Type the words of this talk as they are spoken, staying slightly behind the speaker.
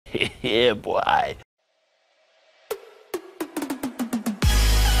Yeah, boy.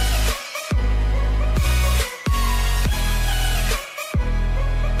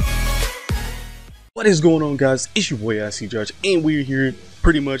 What is going on, guys? It's your boy icjosh, and we're here.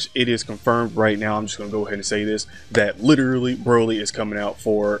 Pretty much it is confirmed right now. I'm just gonna go ahead and say this, that literally Broly is coming out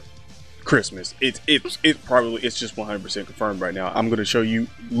for Christmas. It's just 100% confirmed right now. I'm gonna show you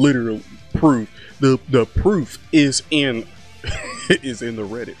literal proof. The proof is in is in the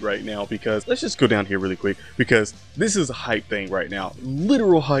Reddit right now, because let's just go down here really quick, because this is a hype thing right now,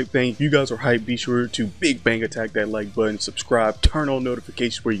 literal hype thing. If you guys are hyped, be sure to big bang attack that like button, subscribe, turn on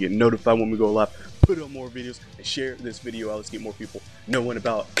notifications where you get notified when we go live, put on more videos, and share this video out. Let's get more people knowing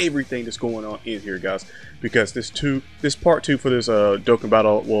about everything that's going on in here, guys, because this part 2 for this Dokkan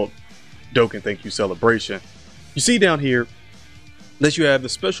battle, well, Dokkan thank you celebration, you see down here that you have the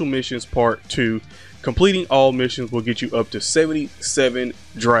special missions part 2. Completing all missions will get you up to 77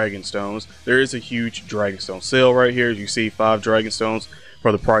 Dragon Stones. There is a huge Dragon Stone sale right here. As you see, 5 Dragon Stones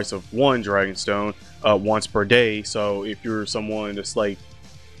for the price of 1 Dragon Stone once per day. So if you're someone that's like,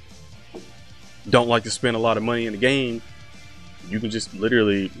 don't like to spend a lot of money in the game, you can just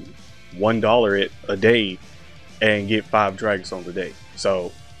literally $1 it a day and get 5 Dragon Stones a day.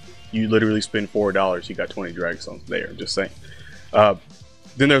 So you literally spend $4, you got 20 Dragon Stones there. I'm just saying.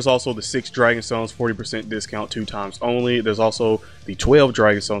 Then there's also the 6 Dragon Stones 40% discount 2 times only. There's also the 12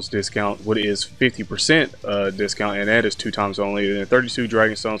 Dragon Stones discount, what is 50% discount, and that is 2 times only. And then 32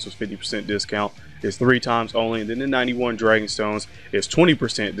 Dragon Stones with 50% discount is 3 times only. And then the 91 Dragon Stones is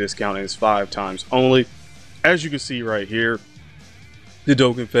 20% discount and is 5 times only. As you can see right here, the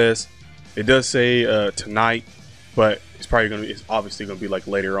Dokkan Fest, it does say tonight, but it's obviously gonna be like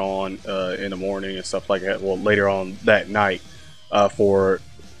later on in the morning and stuff like that. Well, later on that night. For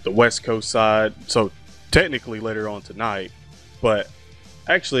the West Coast side, so technically later on tonight, but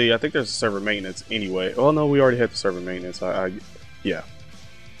actually I think there's a server maintenance anyway. Oh no, we already had the server maintenance. Yeah.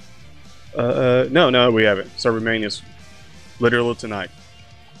 No, we haven't. Server maintenance literally tonight,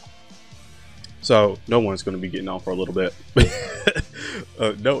 so no one's going to be getting on for a little bit.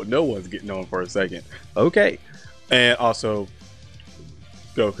 No one's getting on for a second. Okay, and also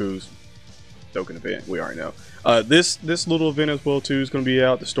Goku's Dokkan event, we already know. This little event as well too is going to be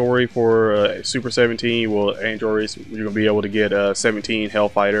out. The story for Super 17, well, Androids, you're going to be able to get 17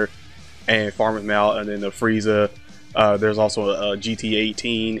 Hellfighter and Farmer's Mount, and then the Frieza. There's also a GT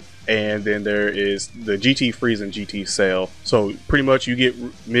 18, and then there is the GT Frieza and GT Cell. So pretty much you get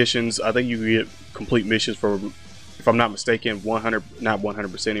missions. I think you can get complete missions for, if I'm not mistaken, not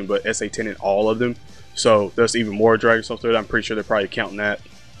 100%ing, but SA10 in all of them. So there's even more Dragon Stones there. I'm pretty sure they're probably counting that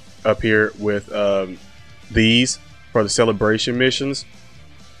up here with these for the celebration missions,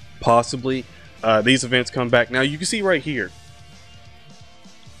 possibly. These events come back now. You can see right here,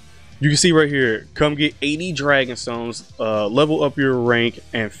 come get 80 Dragon Stones, level up your rank,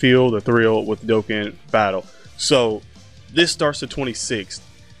 and feel the thrill with Dokkan battle. So this starts the 26th,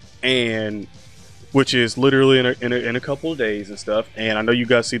 and which is literally in a couple of days and stuff. And I know you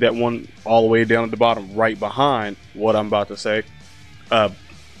guys see that one all the way down at the bottom right behind what I'm about to say.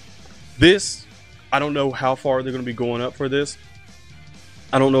 This, I don't know how far they're going to be going up for this.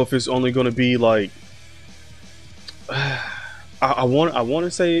 I don't know if it's only going to be like, I want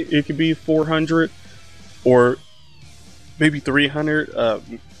to say it could be 400 or maybe 300,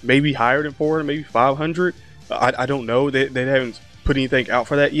 maybe higher than 400, maybe 500. I don't know. They haven't put anything out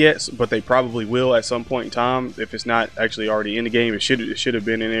for that yet, but they probably will at some point in time. If it's not actually already in the game, it should have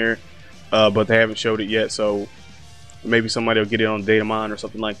been in there, but they haven't showed it yet. So maybe somebody will get it on data mine or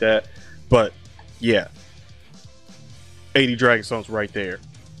something like that. But yeah, 80 Dragon Stones right there.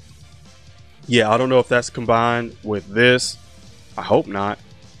 Yeah, I don't know if that's combined with this. I hope not,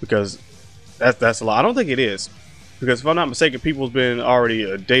 because that's a lot. I don't think it is, because if I'm not mistaken, people's been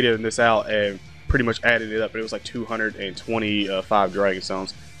already dating this out and pretty much added it up, and it was like 225 Dragon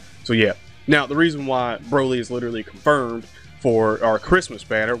Stones. So yeah. Now the reason why Broly is literally confirmed for our Christmas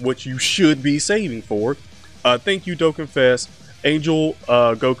banner, which you should be saving for. Thank you, Dokkan Fest. Angel,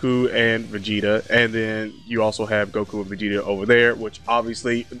 Goku, and Vegeta, and then you also have Goku and Vegeta over there, which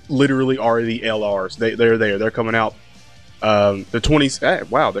obviously literally are the LRs. They're there. They're coming out the 20th.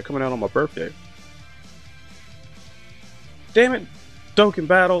 Wow, they're coming out on my birthday. Damn it, Dokkan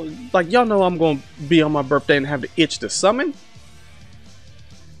Battle. Like, y'all know I'm going to be on my birthday and have the itch to summon.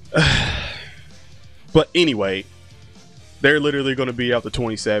 But anyway, they're literally going to be out the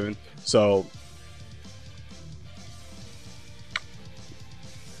 27th, so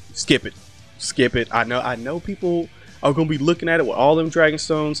skip it. I know people are gonna be looking at it with all them Dragon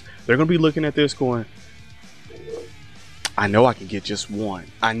Stones. They're gonna be looking at this going, I know I can get just one.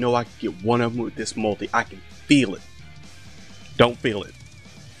 I know I can get one of them with this multi. I can feel it. Don't feel it.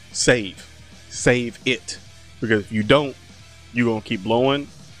 Save. Save it. Because if you don't, you're going to keep blowing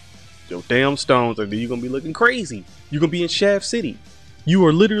your damn stones, and then you're going to be looking crazy. You're going to be in Shaft City. You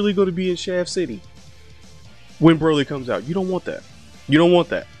are literally going to be in Shaft City when Broly comes out. You don't want that. You don't want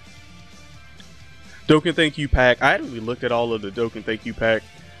that. Dokkan Thank You Pack. I hadn't really looked at all of the Dokkan Thank You Pack.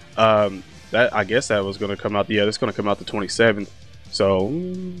 That, I guess that was going to come out. Yeah, that's going to come out the 27th. So,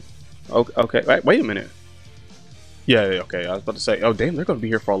 okay. Wait a minute. Yeah, okay. I was about to say, oh damn, they're going to be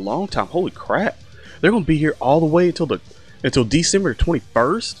here for a long time. Holy crap. They're going to be here all the way until December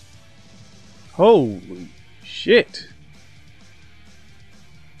 21st. Holy shit.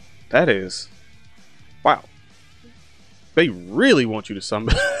 That is, wow. They really want you to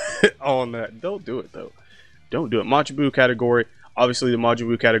summon on that. Don't do it though. Don't do it. Majin Buu category. Obviously the Majin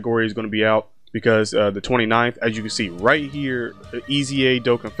Buu category is going to be out because the 29th, as you can see right here, the EZA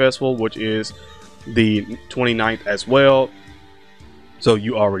Dokkan Festival, which is the 29th as well. So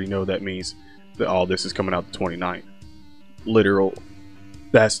you already know that means that all this is coming out the 29th. Literal.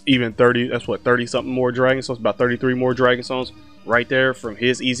 That's even 30. That's what, 30 something more Dragon Stones, about 33 more Dragon Stones right there from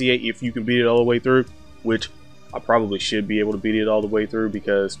his EZA. If you can beat it all the way through, which I probably should be able to beat it all the way through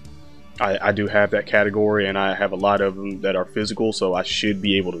because I do have that category and I have a lot of them that are physical, so I should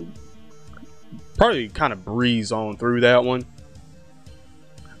be able to probably kind of breeze on through that one.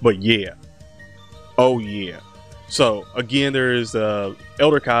 But yeah, oh yeah. So again, there is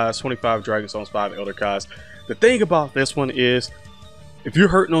Elder Kai's 25 Dragon Stones, 5 Elder Kai's. The thing about this one is, if you're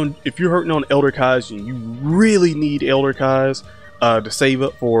hurting on Elder Kai's and you really need Elder Kai's to save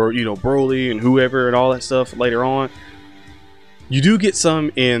up for, you know, Broly and whoever and all that stuff later on, you do get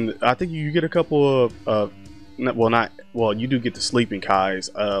some in. I think you get a couple of you do get the Sleeping Kai's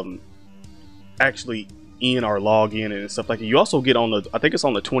actually in our login and stuff like that. You also get on the, I think it's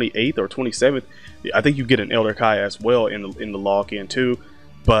on the 28th or 27th. I think you get an Elder Kai as well in the login too,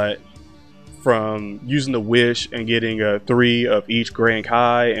 but from using the wish and getting 3 of each Grand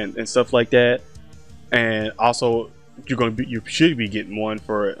Kai and stuff like that, and also you should be getting one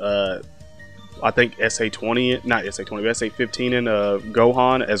for I think SA20, not SA20, but SA15 and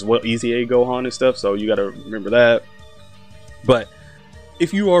Gohan as well, EZA Gohan and stuff. So you got to remember that. But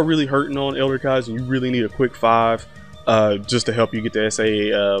if you are really hurting on Elder Kai's and you really need a quick 5 just to help you get the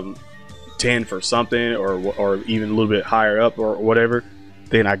SA 10 for something, or even a little bit higher up or whatever,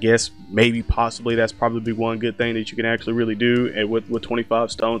 then I guess maybe possibly that's probably one good thing that you can actually really do. And with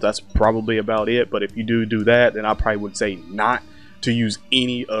 25 stones, that's probably about it. But if you do that, then I probably would say not to use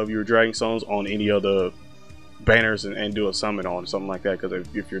any of your Dragon Stones on any of the banners and do a summon on something like that. Because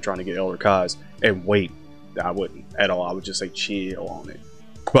if you're trying to get Elder Kai's and wait, I wouldn't at all. I would just say chill on it.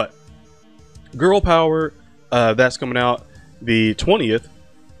 But Girl Power, that's coming out the 20th.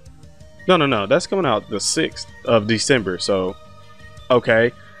 No, that's coming out the 6th of December. So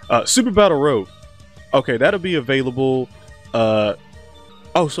okay. Super Battle Road, okay, that'll be available so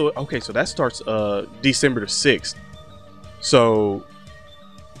that starts December the 6th. So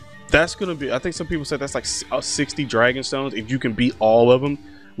that's gonna be, I think some people said that's like 60 Dragon Stones if you can beat all of them,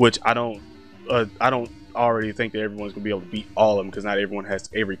 which I don't already think that everyone's gonna be able to beat all of them, because not everyone has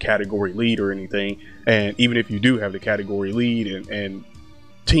every category lead or anything. And even if you do have the category lead and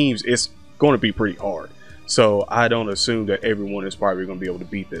teams, it's going to be pretty hard. So I don't assume that everyone is probably going to be able to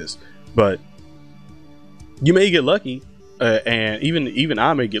beat this, but you may get lucky, and even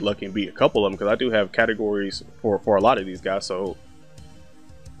I may get lucky and beat a couple of them, because I do have categories for a lot of these guys. So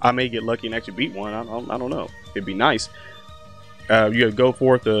I may get lucky and actually beat one. I don't know. It'd be nice. You have Go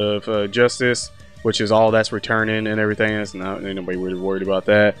Forth of Justice, which is all that's returning and everything. Ain't nobody really worried about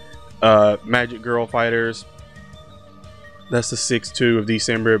that. Magic Girl Fighters. That's the 6th of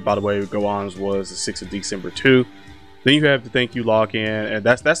December. By the way, Gohan's was the 6th of December too. Then you have the Thank You Lock In, and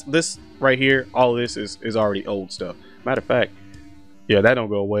that's this right here. All of this is already old stuff. Matter of fact, yeah, that don't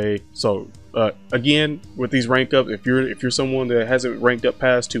go away. So again, with these rank ups, if you're someone that hasn't ranked up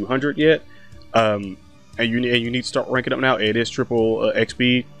past 200 yet, and you need to start ranking up now, it is triple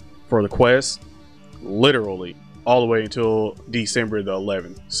XP for the quest, literally all the way until December the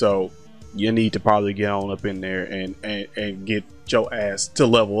 11th. So you need to probably get on up in there and get your ass to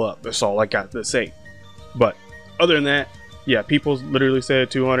level up. That's all I got to say. But other than that, yeah, people literally said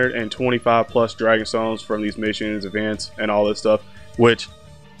 225 plus Dragon Stones from these missions, events, and all this stuff, which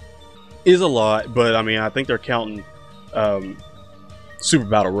is a lot. But I mean, I think they're counting Super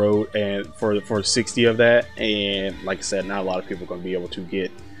Battle Road and for 60 of that. And like I said, not a lot of people are going to be able to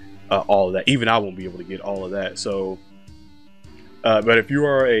get all of that. Even I won't be able to get all of that. So but if you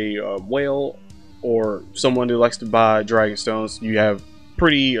are a whale or someone who likes to buy Dragon Stones, you have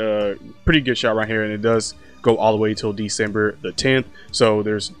pretty good shot right here, and it does go all the way till December the 10th. So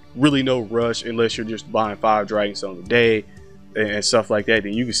there's really no rush unless you're just buying 5 Dragon Stones a day and stuff like that.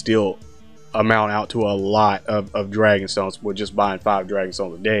 Then you can still amount out to a lot of Dragon Stones with just buying 5 Dragon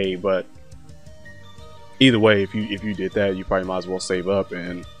Stones a day. But either way, if you did that, you probably might as well save up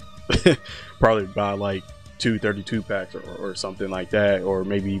and probably buy like 2 32 packs or something like that, or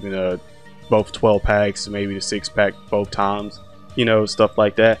maybe even both 12 packs, maybe the 6-pack both times, you know, stuff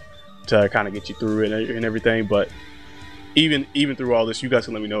like that to kind of get you through it and everything. But even through all this, you guys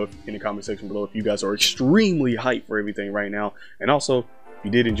can let me know in the comment section below if you guys are extremely hyped for everything right now. And also, if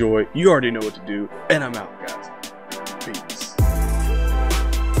you did enjoy, you already know what to do. And I'm out, guys. Peace.